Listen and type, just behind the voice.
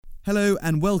Hello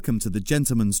and welcome to the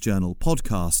Gentleman's Journal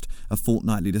podcast, a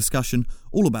fortnightly discussion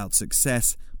all about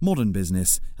success, modern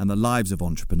business and the lives of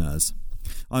entrepreneurs.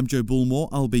 I'm Joe Bullmore,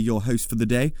 I'll be your host for the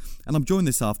day, and I'm joined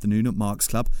this afternoon at Mark's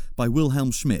Club by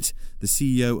Wilhelm Schmid, the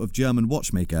CEO of German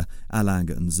watchmaker Lange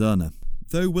Söhne.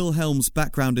 Though Wilhelm's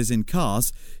background is in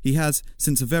cars, he has,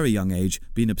 since a very young age,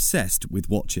 been obsessed with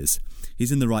watches.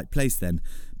 He's in the right place then.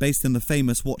 Based in the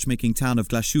famous watchmaking town of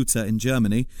Glashütte in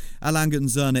Germany, Lange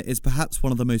Söhne is perhaps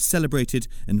one of the most celebrated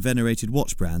and venerated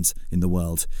watch brands in the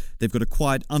world. They've got a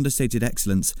quiet, understated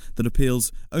excellence that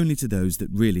appeals only to those that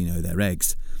really know their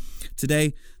eggs.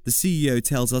 Today, the CEO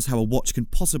tells us how a watch can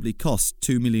possibly cost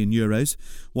 €2 million,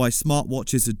 why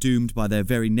smartwatches are doomed by their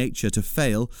very nature to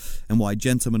fail, and why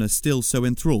gentlemen are still so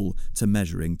enthralled to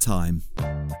measuring time.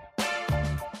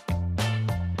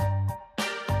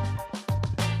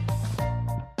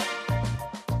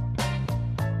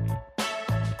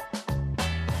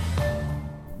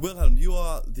 Wilhelm, you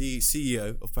are the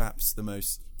CEO of perhaps the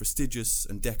most prestigious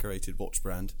and decorated watch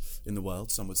brand in the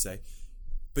world, some would say.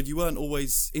 But you weren't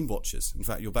always in watches. In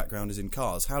fact, your background is in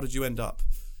cars. How did you end up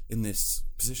in this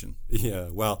position? Yeah,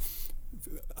 well,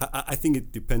 I think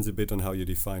it depends a bit on how you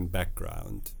define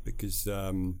background, because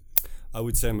I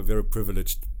would say I'm a very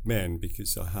privileged man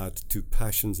because I had two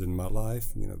passions in my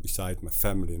life, beside my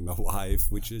family and my wife,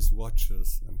 which is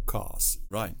watches and cars.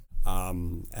 Right. I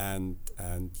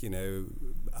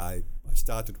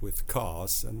started with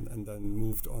cars and then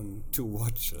moved on to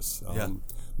watches.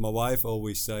 My wife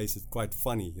always says it's quite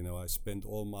funny, I spent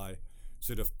all my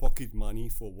sort of pocket money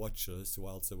for watches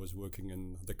whilst I was working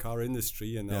in the car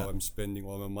industry, and now I'm spending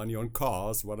all my money on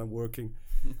cars while I'm working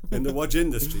in the watch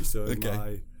industry. So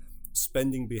my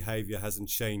spending behavior hasn't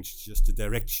changed, just the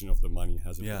direction of the money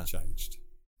hasn't changed.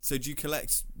 So do you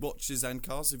collect watches and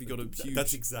cars? Have you got a huge...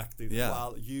 That's exactly.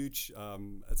 Well, huge.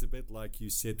 It's a bit like you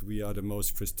said, we are the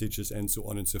most prestigious and so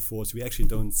on and so forth. We actually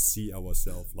don't see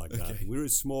ourselves like that. We're a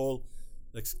small,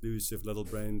 exclusive little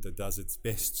brand that does its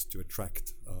best to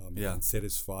attract and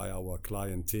satisfy our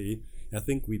clientele. I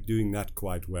think we're doing that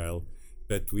quite well,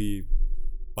 but we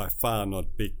by far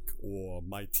not big or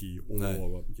mighty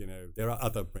or, there are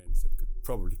other brands that could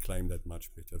probably claim that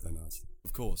much better than us.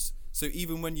 Of course. So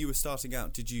even when you were starting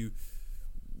out, did you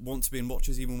want to be in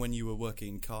watches even when you were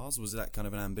working in cars? Was that kind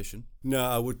of an ambition? No,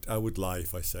 I would lie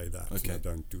if I say that. Okay. I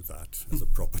don't do that as a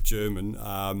proper German.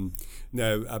 I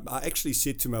actually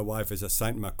said to my wife as I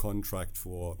signed my contract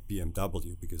for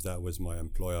BMW, because that was my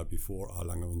employer before,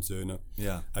 Lange Söhne.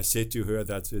 Yeah. I said to her,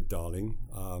 "That's it, darling.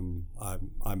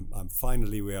 I'm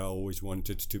finally where I always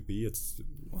wanted to be. It's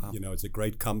it's a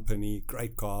great company,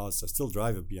 great cars. I still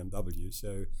drive a BMW,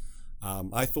 so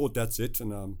I thought that's it,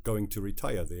 and I'm going to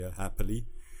retire there happily."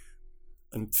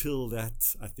 Until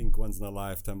that, I think, once in a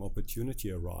lifetime opportunity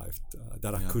arrived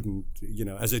that I couldn't,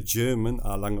 as a German,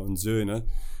 Lange Söhne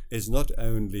is not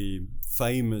only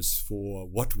famous for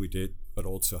what we did, but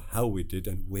also how we did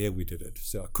and where we did it.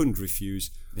 So I couldn't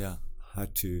refuse. Yeah. I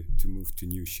had to move to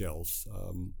new shelves.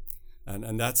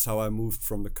 And that's how I moved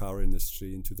from the car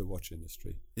industry into the watch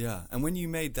industry. Yeah. And when you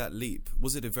made that leap,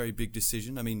 was it a very big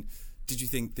decision? I mean, did you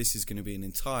think this is going to be an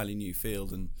entirely new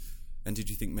field, and did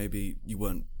you think maybe you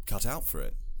weren't cut out for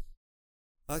it?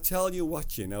 I tell you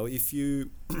what, if you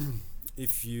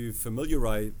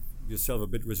familiarize yourself a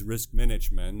bit with risk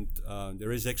management,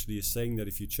 there is actually a saying that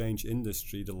if you change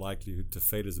industry, the likelihood to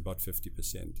fail is about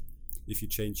 50%. If you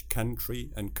change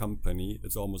country and company,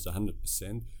 it's almost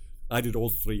 100%. I did all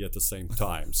three at the same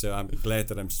time, so I'm glad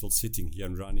that I'm still sitting here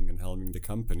and running and helming the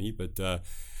company, but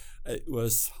it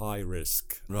was high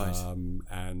risk. Right.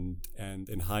 And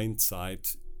in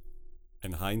hindsight,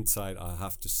 I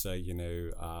have to say,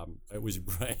 it was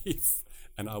brave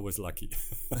and I was lucky.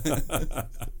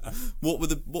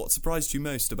 What surprised you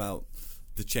most about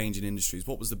the change in industries?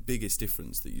 What was the biggest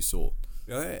difference that you saw?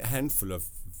 A handful of.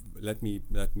 Let me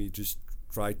just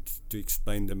try to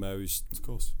explain the most. Of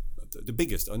course. The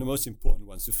biggest and the most important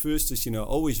ones. The first is, I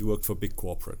always worked for big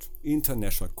corporate,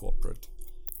 international corporate,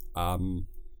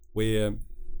 where,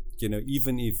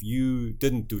 even if you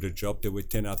didn't do the job, there were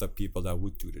 10 other people that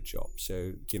would do the job.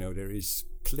 So, there is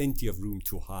plenty of room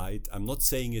to hide. I'm not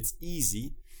saying it's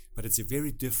easy, but it's a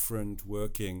very different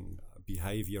working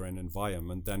behavior and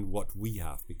environment than what we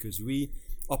have, because we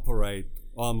operate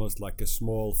almost like a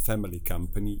small family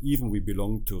company. Even we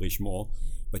belong to Richemont,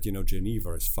 but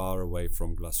Geneva is far away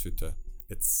from Glashütte.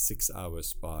 It's 6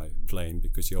 hours by plane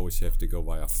because you always have to go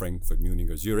via Frankfurt, Munich,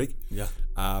 or Zurich. Yeah.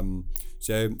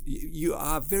 So you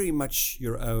are very much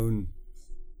your own.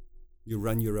 You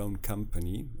run your own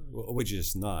company, which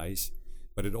is nice,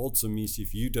 but it also means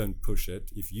if you don't push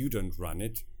it, if you don't run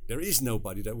it, there is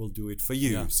nobody that will do it for you.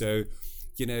 Yeah. So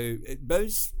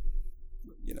both,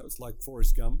 it's like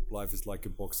Forrest Gump. Life is like a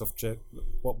box of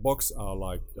jobs are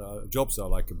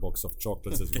like a box of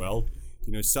chocolates as well.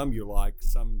 Some you like,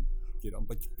 some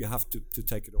but you have to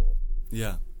take it all.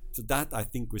 Yeah. So that, I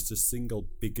think, was the single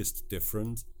biggest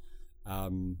difference.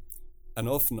 An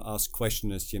often asked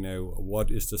question is, what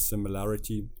is the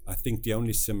similarity? I think the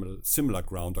only similar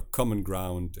ground or common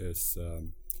ground is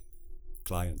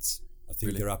clients. I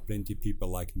think there are plenty of people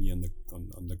like me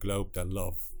on the globe that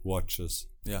love watches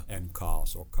and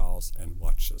cars, or cars and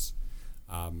watches.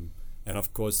 And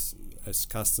of course, as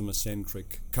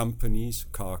customer-centric companies,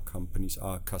 car companies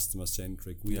are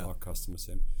customer-centric. We are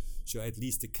customer-centric. So at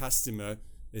least the customer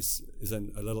is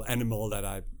a little animal that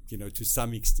I, to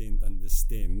some extent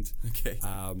understand. Okay.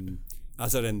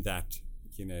 Other than that,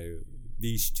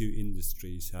 these two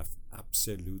industries have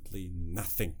absolutely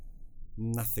nothing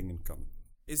in common.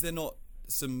 Is there not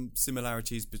some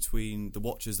similarities between the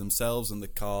watches themselves and the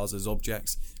cars as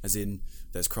objects, as in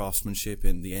there's craftsmanship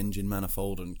in the engine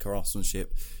manifold and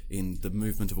craftsmanship in the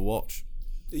movement of a watch?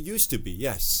 It used to be,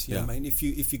 yes. Yeah. I mean, if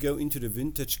you go into the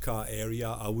vintage car area,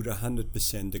 I would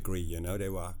 100% agree. They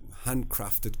were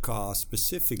handcrafted cars.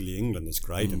 Specifically, England is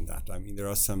great in that. I mean, there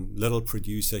are some little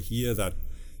producer here that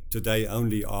today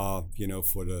only are,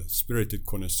 for the spirited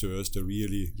connoisseurs, the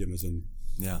really,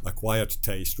 acquired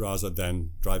taste rather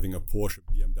than driving a Porsche,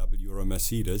 BMW, or a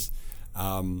Mercedes.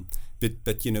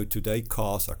 But today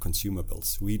cars are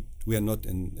consumables. We are not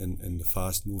in the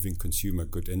fast-moving consumer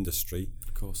good industry.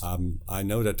 Of course. I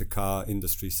know that the car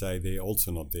industry say they're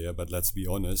also not there, but let's be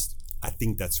honest, I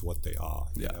think that's what they are.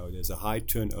 Yeah. There's a high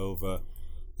turnover.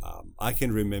 I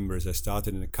can remember as I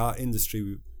started in the car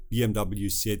industry,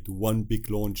 BMW said one big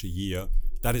launch a year.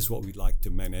 That is what we'd like to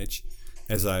manage.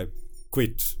 As I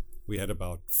quit, we had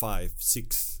about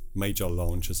 5-6 major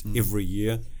launches every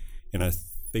year, and I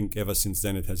think ever since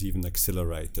then it has even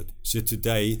accelerated. So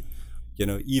today,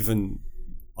 even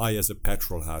I as a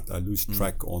petrol head, I lose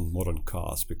track on modern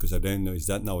cars because I don't know, is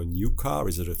that now a new car?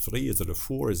 Is it a 3? Is it a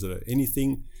 4? Is it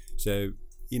anything? So,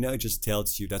 it just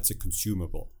tells you that's a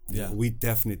consumable. Yeah. We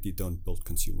definitely don't build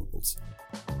consumables.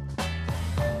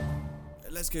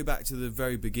 Let's go back to the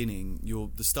very beginning,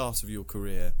 the start of your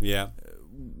career. Yeah.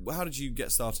 How did you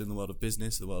get started in the world of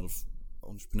business, the world of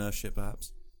entrepreneurship,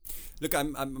 perhaps? Look,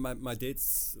 my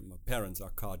parents are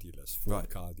car dealers, Ford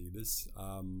car dealers,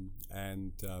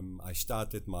 and I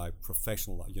started my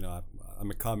professional. I'm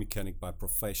a car mechanic by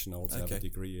profession. I also have a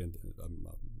degree and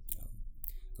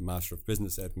a master of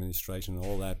business administration and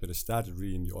all that. But I started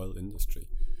really in the oil industry.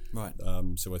 Right.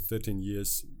 So 13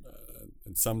 years,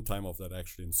 and some time of that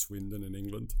actually in Swindon in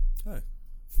England. Oh.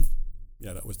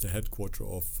 Yeah, that was the headquarter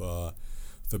of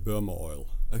the Burma Oil.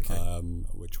 Okay.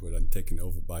 Which were then taken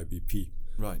over by BP.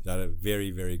 Right. That had a very,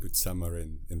 very good summer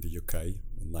in the UK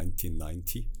in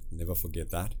 1990. I'll never forget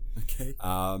that. Okay.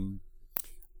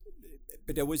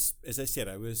 But I was, as I said,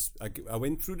 I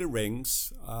went through the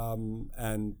ranks,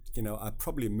 and I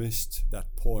probably missed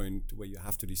that point where you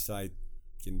have to decide,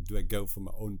 do I go for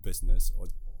my own business or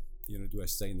do I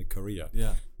stay in the career?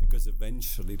 Yeah. Because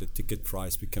eventually the ticket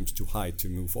price becomes too high to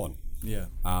move on. Yeah.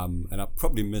 And I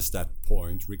probably missed that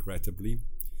point, regrettably.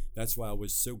 That's why I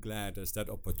was so glad as that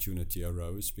opportunity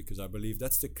arose, because I believe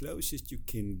that's the closest you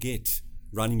can get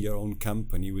running your own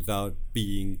company without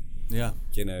being,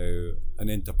 an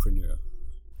entrepreneur.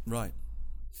 Right.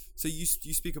 So you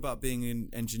speak about being an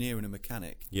engineer and a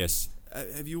mechanic. Yes.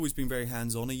 Have you always been very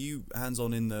hands-on? Are you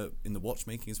hands-on in the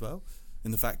watchmaking as well,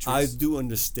 in the factories? I do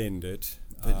understand it.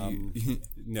 But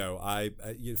no,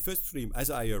 first 3 as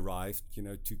I arrived,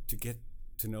 to get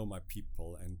to know my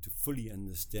people and to fully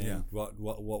understand what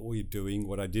we're doing.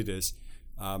 What I did is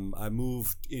I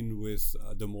moved in with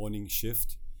the morning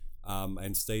shift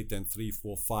and stayed then 3,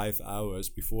 4, 5 hours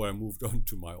before I moved on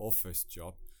to my office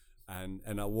job,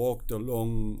 and I walked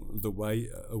along the way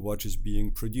a watch is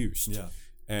being produced,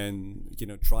 and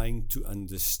trying to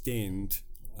understand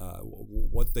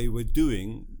what they were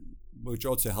doing, which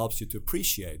also helps you to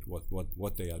appreciate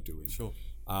what they are doing. Sure.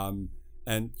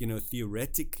 And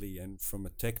theoretically and from a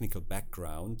technical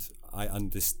background, I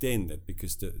understand it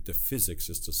because the physics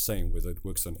is the same whether it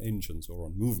works on engines or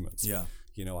on movements. Yeah.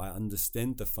 I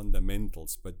understand the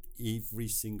fundamentals, but every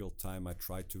single time I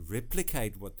tried to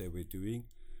replicate what they were doing,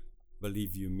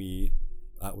 believe you me,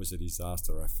 that was a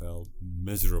disaster. I felt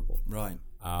miserable. Right.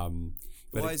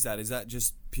 Why is that? Is that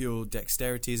just pure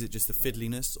dexterity? Is it just the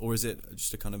fiddliness, or is it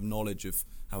just a kind of knowledge of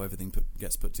how everything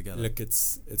gets put together? Look,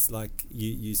 it's like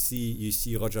you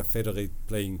see Roger Federer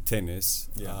playing tennis,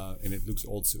 and it looks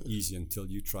also easy until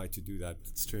you try to do that.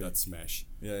 It's true. That smash,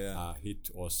 hit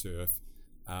or serve.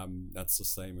 That's the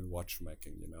same in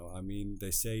watchmaking, you know. I mean,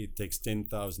 they say it takes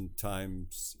 10,000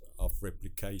 times of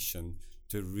replication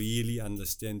to really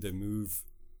understand a move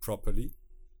properly.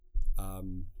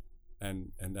 And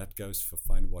that goes for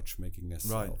fine watchmaking as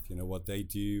well. You know, what they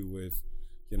do with,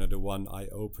 you know, the one eye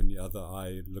open, the other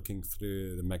eye looking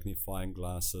through the magnifying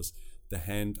glasses, the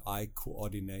hand-eye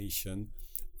coordination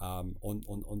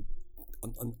on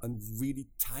really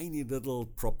tiny little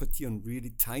property, on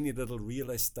really tiny little real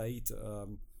estate.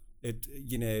 It,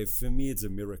 you know, for me, it's a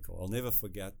miracle. I'll never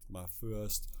forget my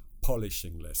first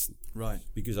polishing lesson. Right.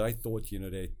 Because I thought, you know,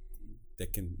 they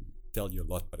can tell you a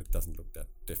lot, but it doesn't look that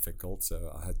difficult.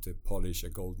 So I had to polish a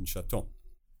golden chaton.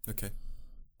 Okay.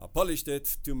 I polished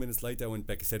it. 2 minutes later, I went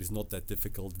back and said, it's not that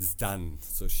difficult. It's done.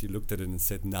 So she looked at it and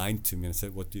said 9 to me. And I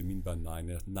said, what do you mean by 9?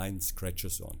 There's 9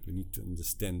 scratches on. You need to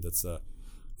understand it's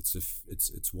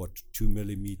what 2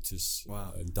 millimeters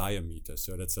in diameter.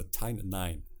 So that's a tiny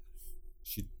 9.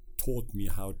 She taught me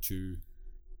how to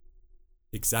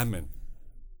examine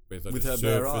with her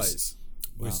bare eyes.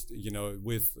 With, you know,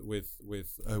 with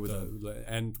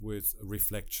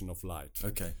reflection of light.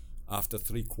 Okay. After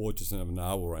 3/4 of an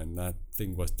hour, and that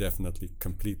thing was definitely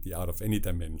completely out of any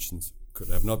dimensions. Could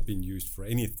have not been used for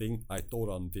anything. I thought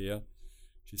on there.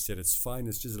 She said, it's fine.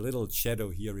 It's just a little shadow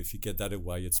here. If you get that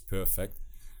away, it's perfect.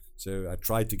 So I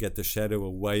tried to get the shadow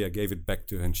away. I gave it back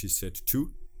to her, and she said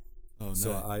 2. Oh, no.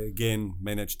 So I again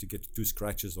managed to get 2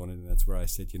 scratches on it, and that's where I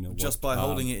said, you know, just by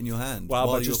holding it in your hand. Well,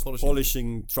 while by just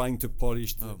polishing, trying to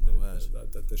polish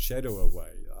the shadow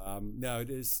away. No,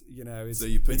 it is, you know, it's, so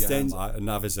you put it's your hands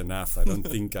enough is enough. I don't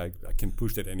think I can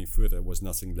push that any further. There was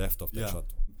nothing left of that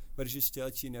shot. But it's just,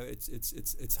 you know,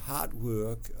 it's hard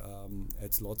work.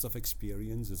 It's lots of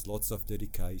experience. It's lots of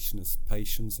dedication. It's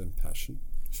patience and passion.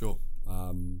 Sure.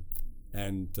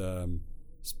 And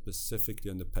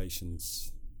specifically on the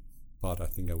patience part, I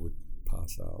think I would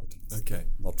pass out. Okay.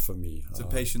 Not for me. So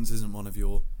patience isn't one of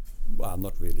your... Well,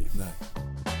 not really. No.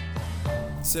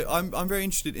 So I'm very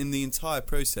interested in the entire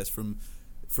process from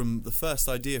the first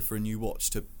idea for a new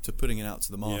watch to putting it out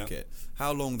to the market. Yeah.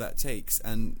 How long that takes,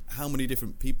 and how many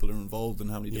different people are involved, and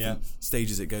how many different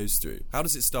stages it goes through. How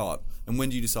does it start, and when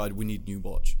do you decide we need a new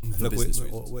watch for business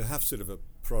reasons? We have sort of a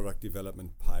product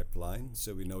development pipeline,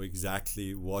 so we know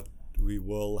exactly what we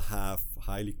will have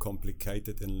highly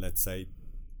complicated in, let's say,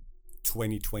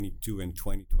 2022 and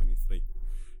 2023.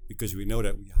 Because we know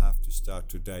that we have to start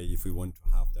today if we want to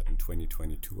have that in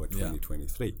 2022 or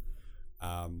 2023.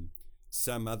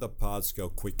 Some other parts go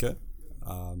quicker.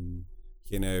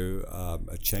 You know,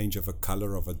 a change of a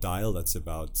color of a dial, that's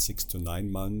about 6 to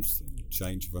 9 months.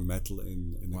 Change of a metal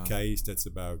in a case, that's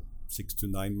about 6 to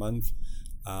 9 months.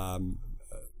 A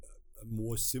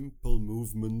more simple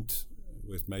movement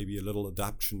with maybe a little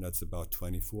adaptation, that's about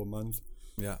 24 months.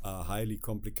 Yeah. A highly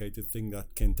complicated thing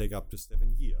that can take up to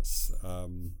 7 years.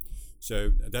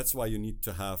 So that's why you need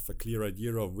to have a clear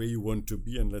idea of where you want to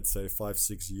be in, let's say,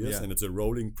 5-6 years. And it's a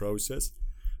rolling process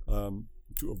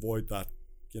to avoid that,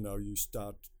 you know, you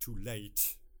start too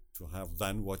late to have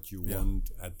then what you want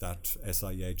at that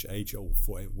SIH age, or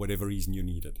for whatever reason you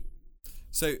need it.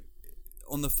 So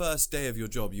on the first day of your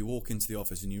job, you walk into the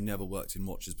office and you never worked in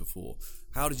watches before.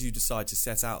 How did you decide to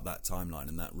set out that timeline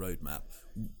and that roadmap?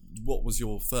 What was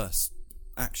your first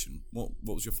action? What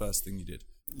was your first thing you did?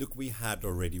 Look, we had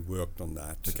already worked on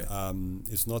that. Okay.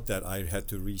 It's not that I had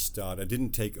to restart. I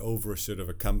didn't take over sort of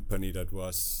a company that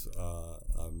was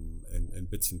in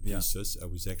bits and pieces. I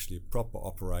was actually a proper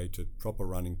operated, proper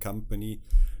running company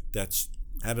that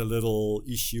had a little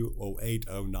issue 08,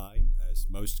 09, as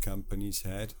most companies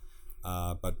had.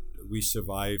 But we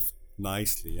survived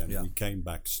nicely, and we came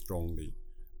back strongly.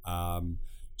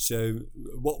 So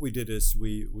what we did is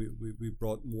we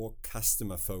brought more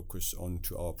customer focus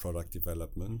onto our product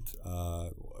development,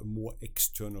 a more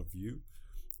external view,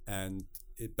 and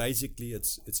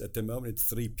it's at the moment it's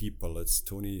 3 people. It's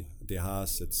Tony De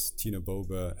Haas, it's Tino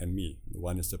Bober, and me.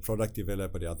 One is the product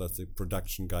developer, the other is the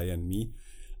production guy, and me.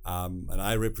 And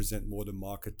I represent more the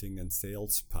marketing and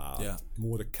sales part,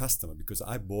 more the customer, because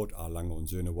I bought our Lange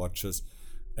Söhne watches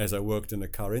as I worked in the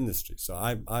car industry. So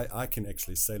I can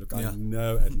actually say, look, I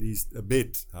know at least a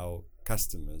bit how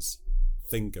customers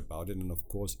think about it. And of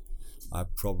course, I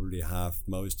probably have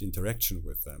most interaction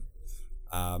with them.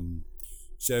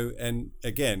 So, and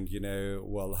again, you know,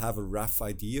 we'll have a rough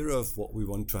idea of what we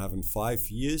want to have in 5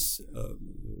 years.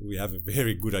 We have a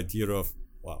very good idea of,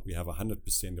 well, we have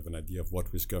 100% of an idea of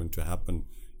what was going to happen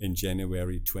in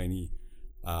January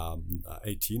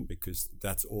 2018, because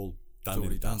that's all done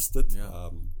and dusted.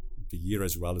 The year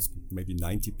as well is maybe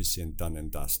 90% done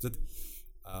and dusted.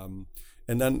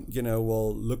 And then,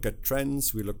 we'll look at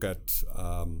trends, we look at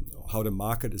how the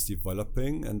market is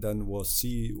developing, and then we'll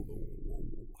see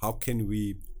how can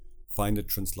we find a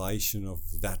translation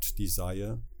of that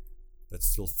desire that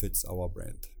still fits our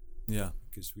brand. Yeah.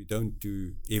 Because we don't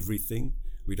do everything,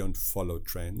 we don't follow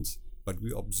trends, but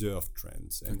we observe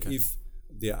trends. And if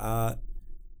they are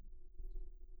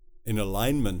in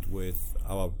alignment with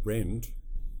our brand,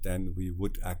 then we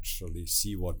would actually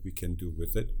see what we can do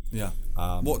with it. Yeah.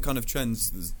 What kind of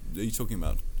trends are you talking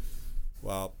about?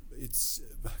 Well, it's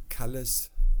colors.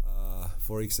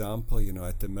 For example,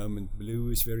 at the moment, blue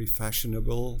is very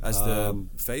fashionable. As the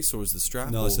face or as the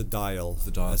strap? No, as a dial.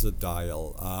 The dial. As a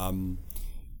dial.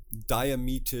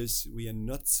 Diameters, we are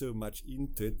not so much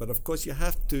into it, but of course you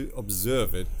have to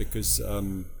observe it because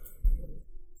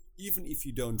even if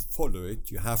you don't follow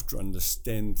it, you have to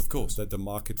understand, of course, that the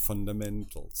market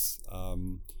fundamentals.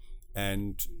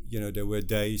 And there were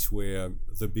days where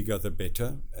the bigger the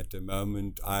better. At the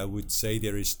moment, I would say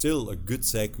there is still a good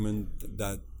segment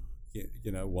that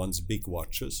wants big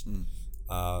watches.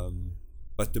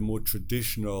 But the more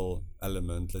traditional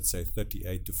element, let's say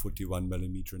 38 to 41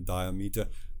 millimeter in diameter,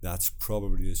 that's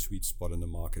probably the sweet spot in the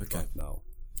market right now.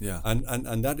 Yeah.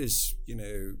 And that is,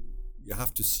 you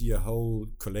have to see a whole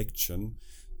collection.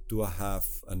 Do I have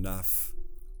enough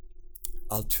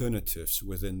alternatives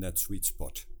within that sweet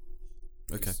spot?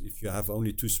 Because if you have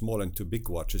only too small and too big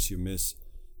watches, you miss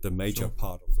the major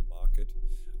part of the market.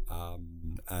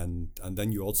 And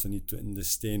then you also need to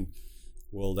understand,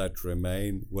 will that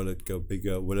remain? Will it go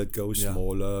bigger? Will it go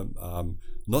smaller?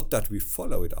 Not that we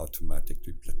follow it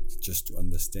automatically, but just to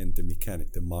understand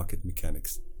the market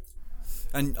mechanics.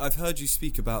 And I've heard you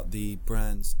speak about the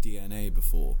brand's DNA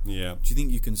before. Yeah. Do you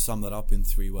think you can sum that up in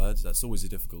 3 words? That's always a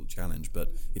difficult challenge,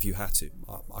 but if you had to.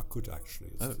 I could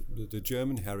actually. The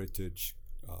German heritage,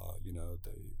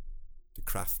 the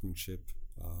craftsmanship,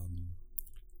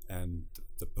 and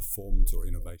the performance or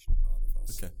innovation part of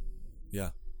us. Okay.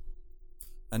 Yeah.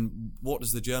 And what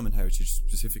does the German heritage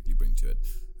specifically bring to it,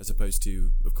 as opposed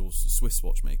to, of course, a Swiss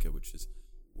watchmaker, which is...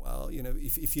 Well,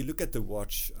 if you look at the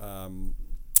watch, I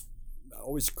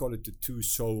always call it the 2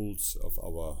 souls of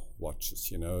our watches.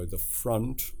 The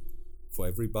front for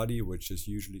everybody, which is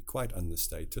usually quite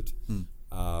understated.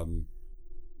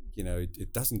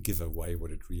 It doesn't give away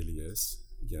what it really is.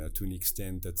 To an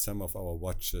extent that some of our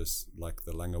watches, like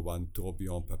the Lange one,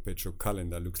 Tourbillon Perpetual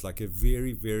Calendar, looks like a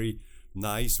very, very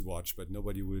nice watch, but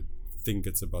nobody would think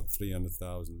it's about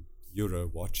 300,000 euro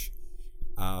watch.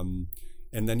 And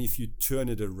then if you turn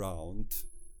it around,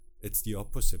 it's the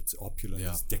opposite. It's opulent,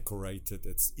 it's decorated,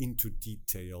 it's into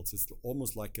details. It's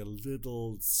almost like a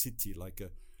little city, like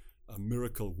a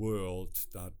miracle world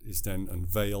that is then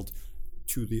unveiled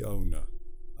to the owner.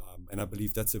 And I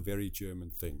believe that's a very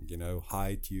German thing.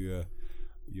 Hide your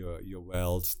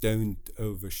wealth, don't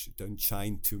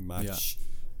shine too much.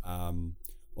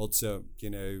 Also,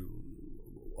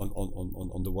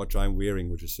 on the watch I'm wearing,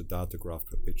 which is a Datograph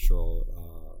Perpetual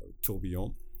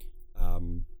Tourbillon,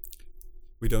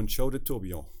 we don't show the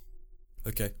tourbillon.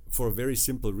 Okay. For a very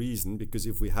simple reason, because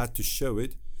if we had to show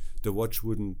it, the watch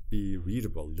wouldn't be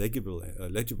readable,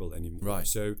 legible anymore. Right.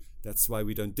 So that's why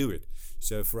we don't do it.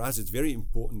 So for us, it's very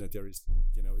important that there is,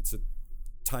 it's a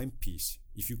timepiece.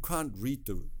 If you can't read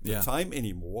the time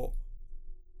anymore,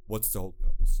 what's the whole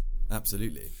purpose?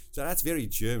 Absolutely. So that's very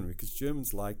German, because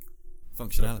Germans like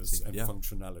functionality and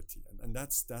functionality, and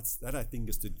that I think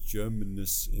is the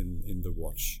Germanness in the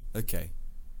watch. Okay.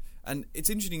 And it's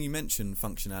interesting you mention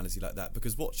functionality like that,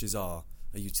 because watches are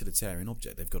a utilitarian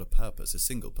object. They've got a purpose, a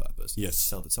single purpose. Yes.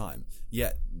 Tell the time.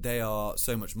 Yet they are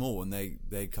so much more, and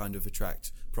they kind of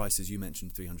attract prices. You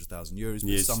mentioned 300,000 euros,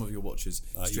 but some of your watches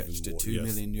stretch to 2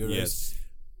 million euros. Yes.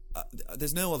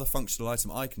 There's no other functional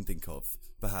item I can think of,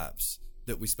 perhaps,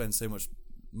 that we spend so much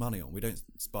money on. We don't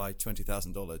buy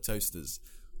 $20,000 toasters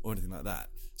or anything like that.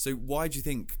 So why do you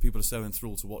think people are so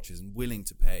enthralled to watches and willing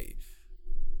to pay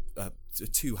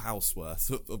 2 house worth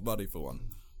of money for one?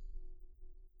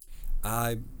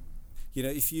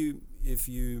 If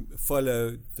you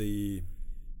follow the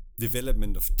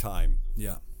development of time,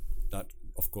 that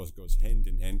of course goes hand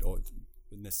in hand, or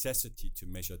the necessity to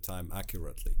measure time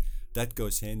accurately, that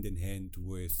goes hand in hand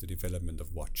with the development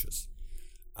of watches.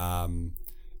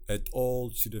 It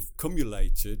all sort of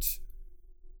cumulated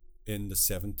in the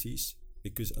 70s,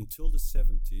 because until the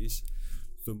 70s,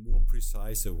 the more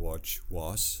precise a watch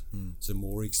was, the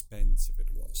more expensive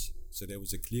it was. So there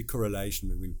was a clear correlation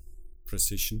between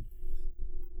precision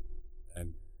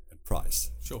and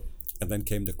price. Sure. And then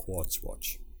came the quartz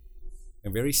watch.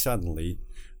 And very suddenly,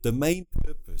 the main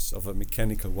purpose of a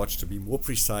mechanical watch to be more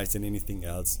precise than anything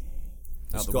else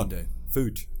out the window.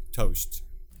 Food. toast.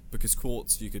 Because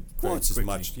quartz, you could Quartz is very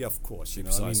much, yeah, of course. You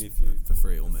know, I mean, if for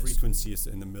free almost. Frequency is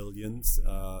in the millions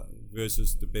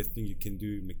versus the best thing you can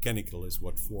do mechanical is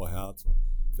what 4 hertz,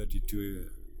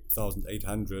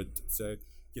 32,800. So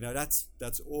you know that's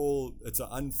all. It's an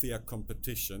unfair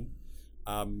competition.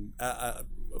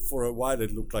 For a while,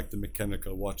 it looked like the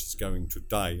mechanical watch is going to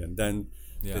die, and then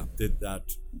it did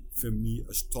that, for me,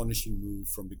 astonishing move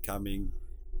from becoming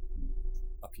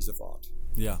a piece of art.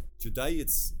 Yeah. Today,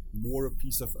 it's more a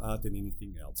piece of art than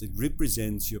anything else. It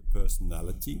represents your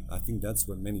personality. I think that's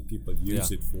what many people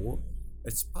use it for.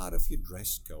 It's part of your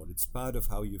dress code. It's part of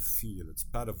how you feel. It's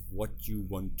part of what you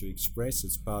want to express.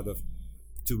 It's part of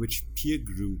to which peer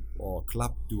group or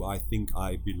club do I think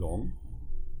I belong.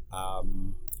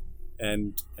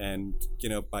 And you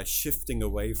know, by shifting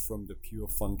away from the pure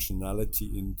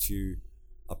functionality into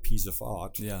a piece of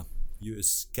art, you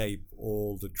escape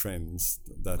all the trends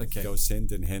that go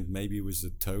hand in hand, maybe with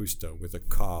a toaster, with a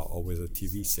car, or with a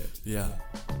TV set. Yeah.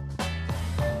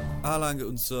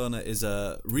 Lange Söhne is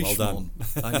a Richemont. Well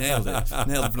done. I nailed it.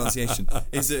 Nailed the pronunciation.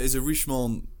 Is a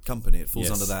Richemont company. It falls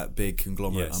under that big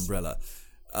conglomerate umbrella.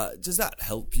 Does that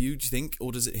help you, do you think,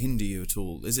 or does it hinder you at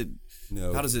all? Is it?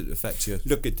 No. How does it affect you?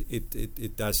 Look,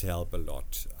 it does help a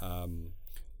lot.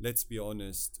 Let's be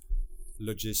honest.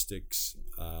 Logistics,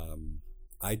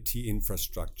 IT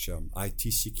infrastructure,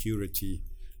 IT security,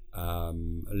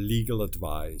 legal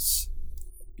advice,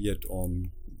 be it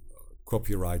on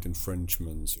copyright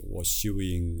infringements or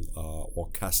suing or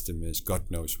customers, God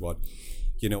knows what.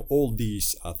 You know, all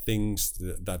these are things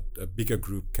that a bigger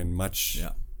group can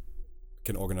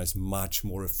organize much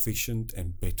more efficient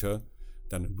and better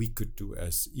than we could do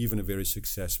as even a very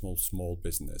successful small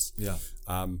business. Yeah.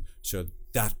 So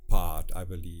that part, I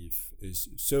believe, is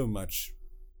so much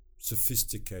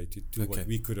sophisticated to what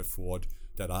we could afford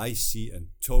that I see in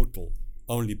total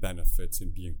only benefits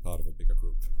in being part of a bigger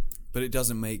group. But it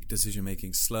doesn't make decision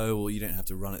making slow, or you don't have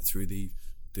to run it through the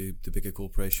bigger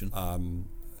corporation.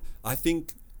 I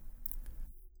think,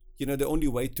 you know, the only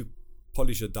way to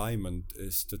polish a diamond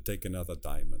is to take another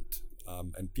diamond,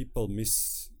 and people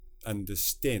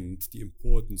misunderstand the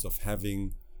importance of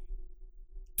having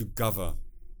to govern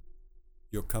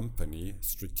your company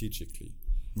strategically.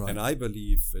 Right. And I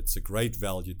believe it's a great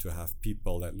value to have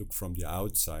people that look from the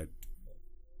outside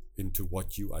into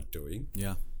what you are doing.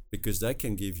 Yeah. Because they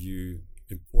can give you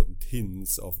important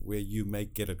hints of where you may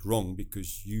get it wrong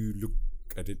because you look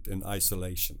at it in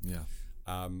isolation. Yeah.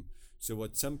 So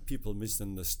what some people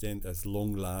misunderstand as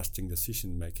long-lasting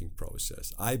decision-making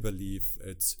process, I believe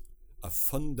it's a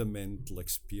fundamental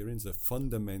experience, a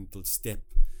fundamental step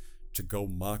to go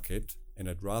market, and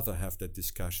I'd rather have that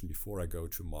discussion before I go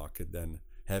to market than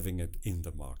having it in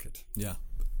the market. Yeah.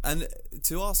 And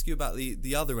to ask you about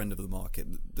the other end of the market,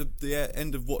 the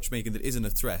end of watchmaking that isn't a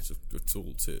threat at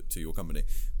all to your company,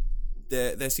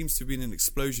 there seems to have been an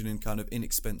explosion in kind of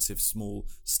inexpensive, small,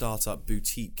 startup,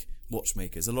 boutique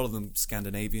watchmakers, a lot of them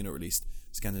Scandinavian, or at least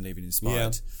Scandinavian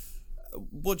inspired. Yeah.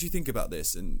 What do you think about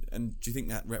this, and do you think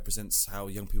that represents how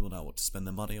young people now want to spend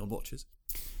their money on watches?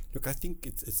 Look, I think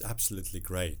it's absolutely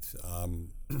great.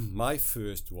 My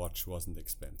first watch wasn't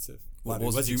expensive. What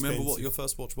was? Do you remember what your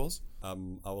first watch was? I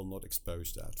will not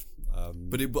expose that.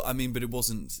 But it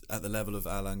wasn't at the level of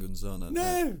Lange Söhne.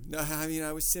 No. I mean,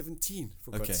 I was 17.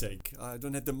 For God's sake, I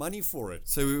don't have the money for it.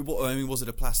 So, was it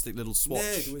a plastic little swatch? No,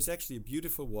 it was actually a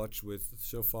beautiful watch with,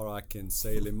 so far I can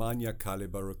say, Lemania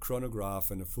caliber, a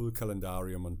chronograph, and a full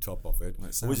calendarium on top of it.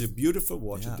 It was a beautiful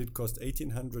watch. Yeah. It did cost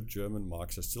 1,800 German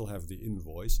marks. I still have the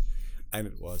invoice, and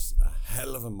it was a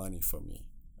hell of a money for me.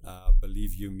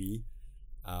 Believe you me.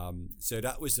 So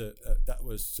that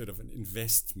was sort of an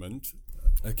investment,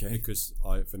 because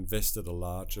I've invested a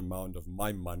large amount of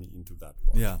my money into that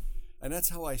watch, and that's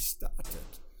how I started.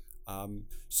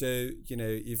 So you know,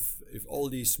 if all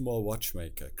these small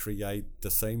watchmakers create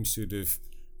the same sort of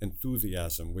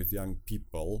enthusiasm with young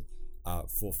people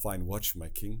for fine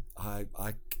watchmaking,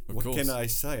 what can I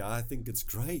say? I think it's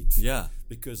great. Yeah,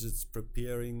 because it's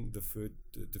preparing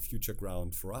the future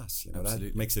ground for us. You know, absolutely.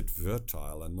 That makes it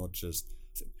fertile and not just.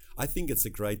 I think it's a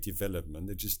great development.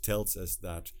 It just tells us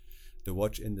that the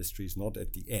watch industry is not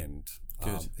at the end.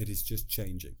 It is just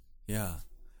changing. Yeah.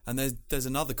 And there's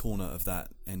another corner of that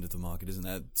end of the market, isn't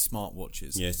there?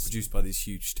 Smartwatches, produced by these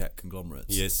huge tech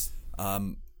conglomerates. Yes.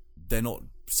 They're not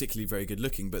particularly very good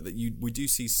looking, but we do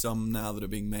see some now that are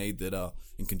being made that are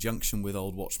in conjunction with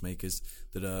old watchmakers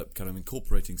that are kind of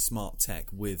incorporating smart tech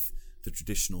with the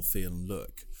traditional feel and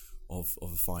look of a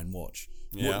fine watch.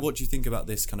 Yeah. What do you think about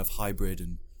this kind of hybrid?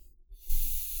 And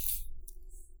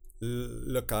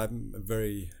look, I'm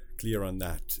very clear on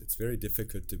that. It's very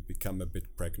difficult to become a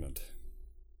bit pregnant.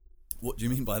 What do you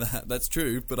mean by that? That's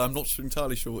true, but I'm not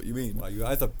entirely sure what you mean. Well, you're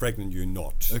either pregnant or you're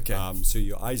not. Okay. So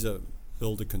you either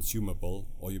build a consumable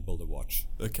or you build a watch.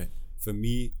 Okay. For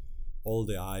me, all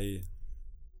the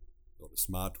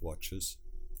smartwatches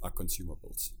are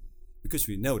consumables. Because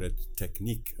we know that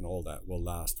technique and all that will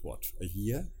last, a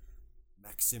year?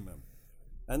 Maximum.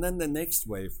 And then the next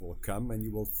wave will come and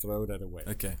you will throw that away.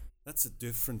 Okay. That's a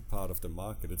different part of the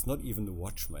market. It's not even the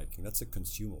watchmaking. That's a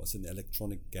consumable. It's an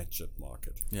electronic gadget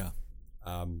market. Yeah.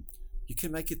 You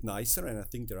can make it nicer, and I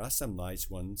think there are some nice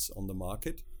ones on the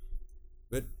market.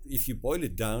 But if you boil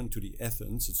it down to the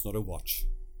essence, it's not a watch.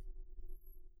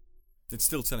 It's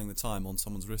still telling the time on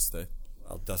someone's wrist, though.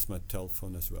 Well, that's my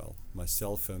telephone as well. My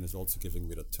cell phone is also giving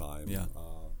me the time. Yeah.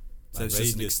 So it's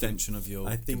just an extension of your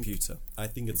computer. I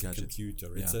think it's a computer.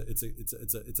 Yeah.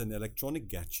 It's an electronic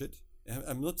gadget.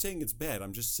 I'm not saying it's bad.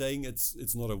 I'm just saying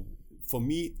it's not for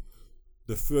me,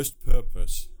 the first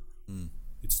purpose.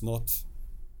 It's not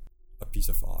a piece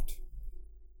of art.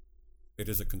 It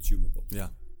is a consumable. Yeah.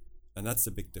 And that's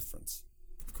a big difference.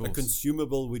 Of course. A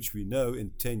consumable which we know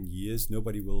in 10 years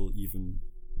nobody will even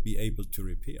be able to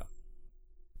repair.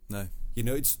 No.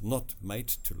 It's not made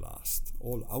to last.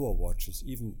 All our watches,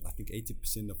 even I think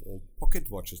 80% of all pocket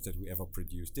watches that we ever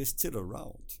produced, they're still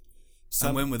around.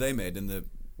 And when were they made?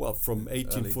 From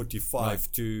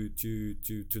 1845 to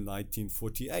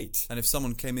 1948. And if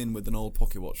someone came in with an old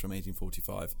pocket watch from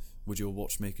 1845, would your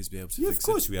watchmakers be able to fix it? Of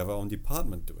course, we have our own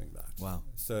department doing that. Wow.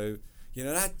 So,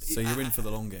 that... So you're in for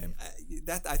the long game.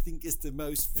 That, I think, is the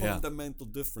most fundamental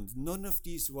difference. None of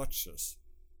these watches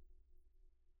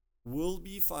will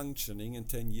be functioning in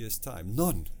 10 years' time.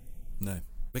 None. No.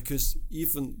 Because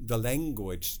even the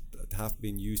language that have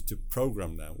been used to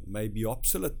program them may be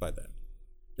obsolete by then.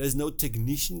 There's no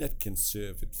technician that can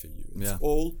serve it for you. It's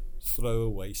all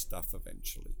throwaway stuff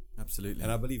eventually. Absolutely.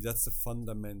 And I believe that's a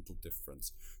fundamental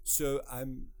difference. So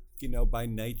I'm, by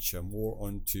nature more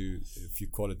onto, if you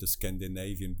call it the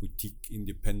Scandinavian boutique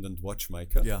independent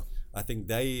watchmaker. Yeah. I think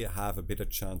they have a better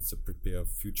chance to prepare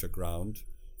future ground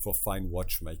for fine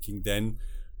watchmaking. Then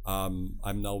I'm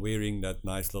now wearing that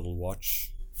nice little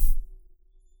watch,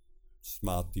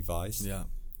 smart device. Yeah.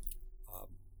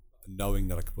 Knowing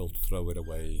that I will throw it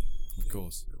away, of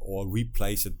course, or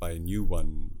replace it by a new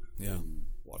one. Yeah. In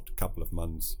a couple of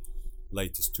months,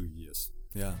 latest 2 years.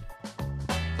 Yeah.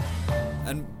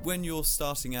 And when you're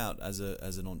starting out as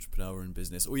an entrepreneur in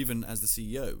business, or even as the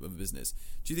CEO of a business,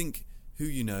 do you think who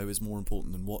you know is more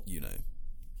important than what you know?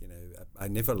 I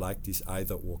never like this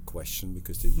either or question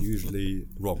because they're usually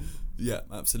wrong. Yeah,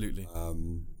 absolutely.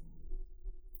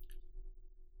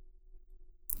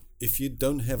 If you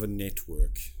don't have a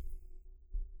network,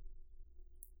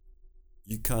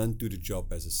 you can't do the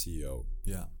job as a CEO.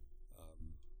 Yeah.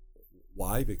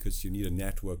 Why? Because you need a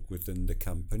network within the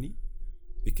company.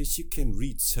 Because you can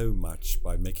read so much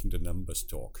by making the numbers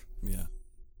talk. Yeah.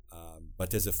 But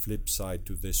there's a flip side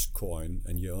to this coin,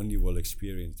 and you only will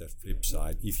experience that flip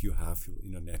side if you have your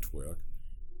inner network.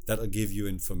 That'll give you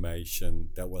information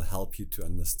that will help you to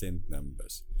understand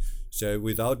numbers. So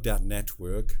without that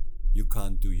network, you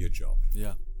can't do your job.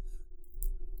 Yeah.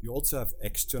 You also have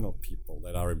external people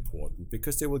that are important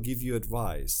because they will give you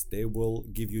advice. They will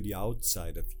give you the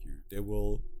outside of you. They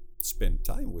will spend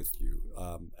time with you,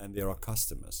 and they are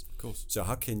customers. Of course. So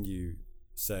how can you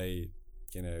say,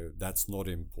 that's not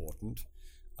important?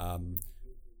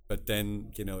 But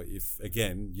then, if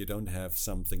again you don't have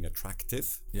something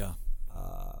attractive,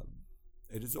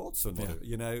 it is also not.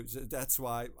 That's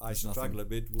why I struggle a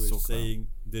bit with saying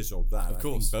this or that. Of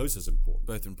course, I think both is important.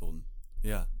 Both are important.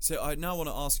 Yeah. So I now want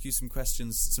to ask you some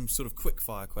questions, some sort of quick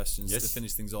fire questions to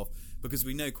finish things off, because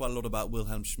we know quite a lot about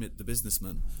Wilhelm Schmid, the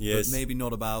businessman, but maybe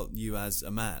not about you as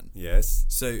a man. Yes.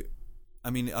 So,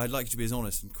 I'd like you to be as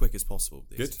honest and quick as possible,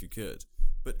 please, if you could.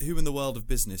 But who in the world of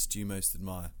business do you most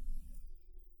admire?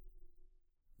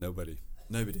 Nobody.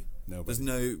 There's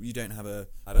you don't have an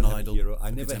idol. Hero. I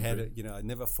never had I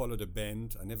never followed a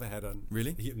band. I never had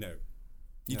Really? No.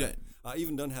 You don't? I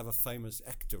even don't have a famous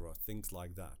actor or things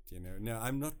like that. No,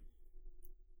 I'm not.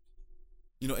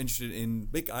 You're not interested in.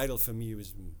 Big idol for me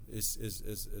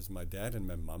is my dad and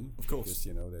my mum. Of course,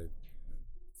 because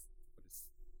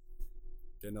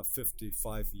they're now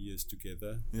 55 years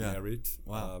together, married.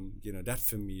 Wow. That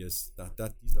for me is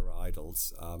that these are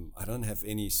idols. I don't have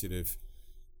any sort of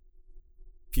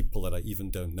people that I even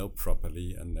don't know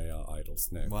properly, and they are idols.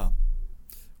 No. Wow.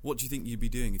 What do you think you'd be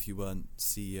doing if you weren't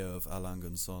CEO of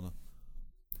Lange Söhne?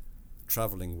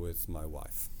 Traveling with my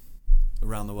wife.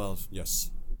 Around the world? Yes.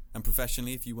 And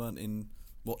professionally, if you weren't in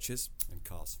watches? And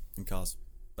cars. In cars.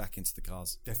 Back into the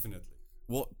cars. Definitely.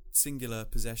 What singular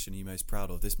possession are you most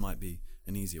proud of? This might be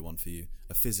an easier one for you.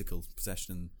 A physical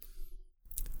possession.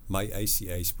 My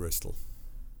ACA's Bristol.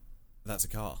 That's a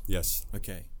car? Yes.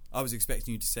 Okay. I was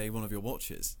expecting you to say one of your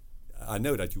watches. I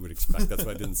know that you would expect. That's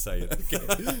why I didn't say it. Okay,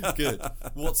 good.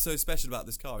 What's so special about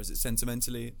this car? Is it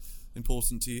sentimentally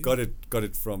important to you? Got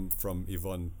it from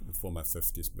Yvonne for my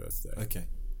 50th birthday. Okay.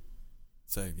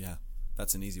 So, yeah,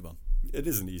 that's an easy one. It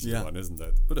is an easy one, isn't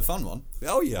it? But a fun one.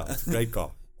 Oh, yeah. It's a great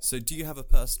car. So do you have a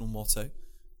personal motto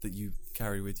that you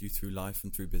carry with you through life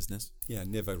and through business? Yeah,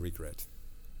 never regret.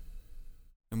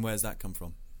 And where's that come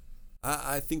from?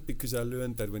 I think because I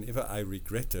learned that whenever I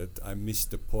regret it, I miss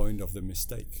the point of the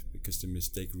mistake, because the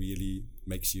mistake really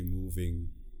makes you moving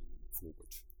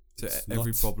forward. So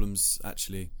every problem's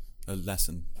actually a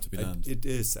lesson to be learned. It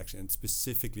is actually, and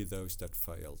specifically those that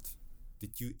failed.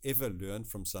 Did you ever learn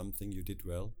from something you did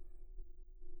well?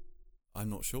 I'm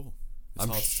not sure. It's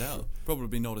hard to tell.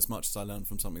 Probably not as much as I learned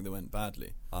from something that went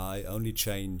badly. I only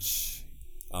change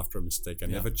after a mistake. I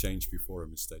never change before a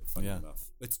mistake, funny enough.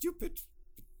 It's stupid.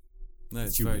 No,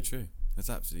 it's very true. It's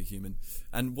absolutely human.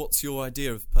 And what's your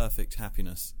idea of perfect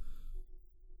happiness?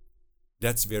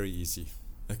 That's very easy.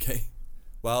 Okay.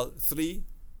 Well, 3.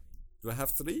 Do I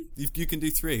have 3? You can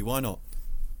do 3. Why not?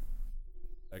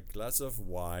 A glass of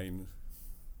wine,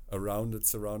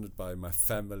 surrounded by my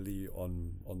family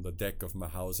on the deck of my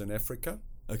house in Africa.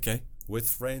 Okay. With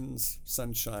friends,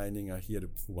 sun shining. I hear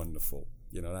it's wonderful.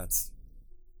 That's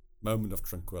moment of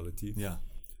tranquility. Yeah.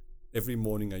 Every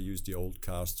morning I use the old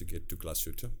cars to get to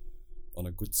Glashütte on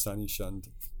a good sunny shunt.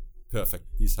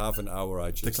 Perfect. These half an hour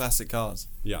I just... The classic cars.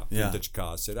 Yeah, vintage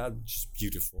cars. So that's just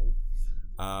beautiful.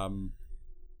 And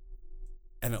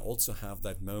I also have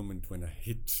that moment when I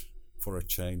hit, for a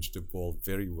change, the ball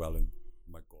very well in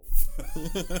my golf.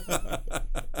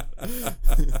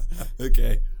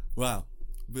 Okay. Wow.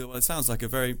 Well, it sounds like a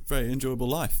very, very enjoyable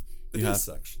life. It is,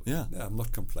 actually. Yeah. I'm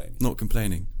not complaining. Not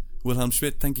complaining. Wilhelm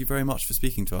Schmid, thank you very much for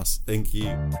speaking to us. Thank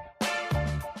you.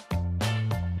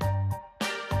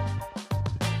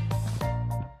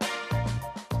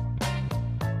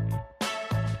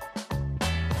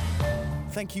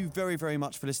 Thank you very, very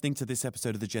much for listening to this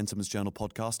episode of the Gentleman's Journal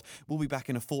podcast. We'll be back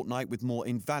in a fortnight with more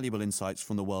invaluable insights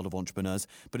from the world of entrepreneurs.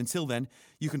 But until then,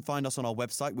 you can find us on our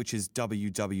website, which is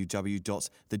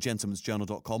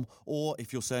www.thegentleman'sjournal.com. Or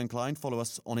if you're so inclined, follow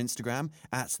us on Instagram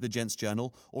 @thegents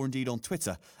journal, or indeed on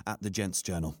Twitter @thegents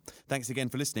journal. Thanks again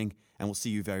for listening, and we'll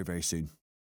see you very, very soon.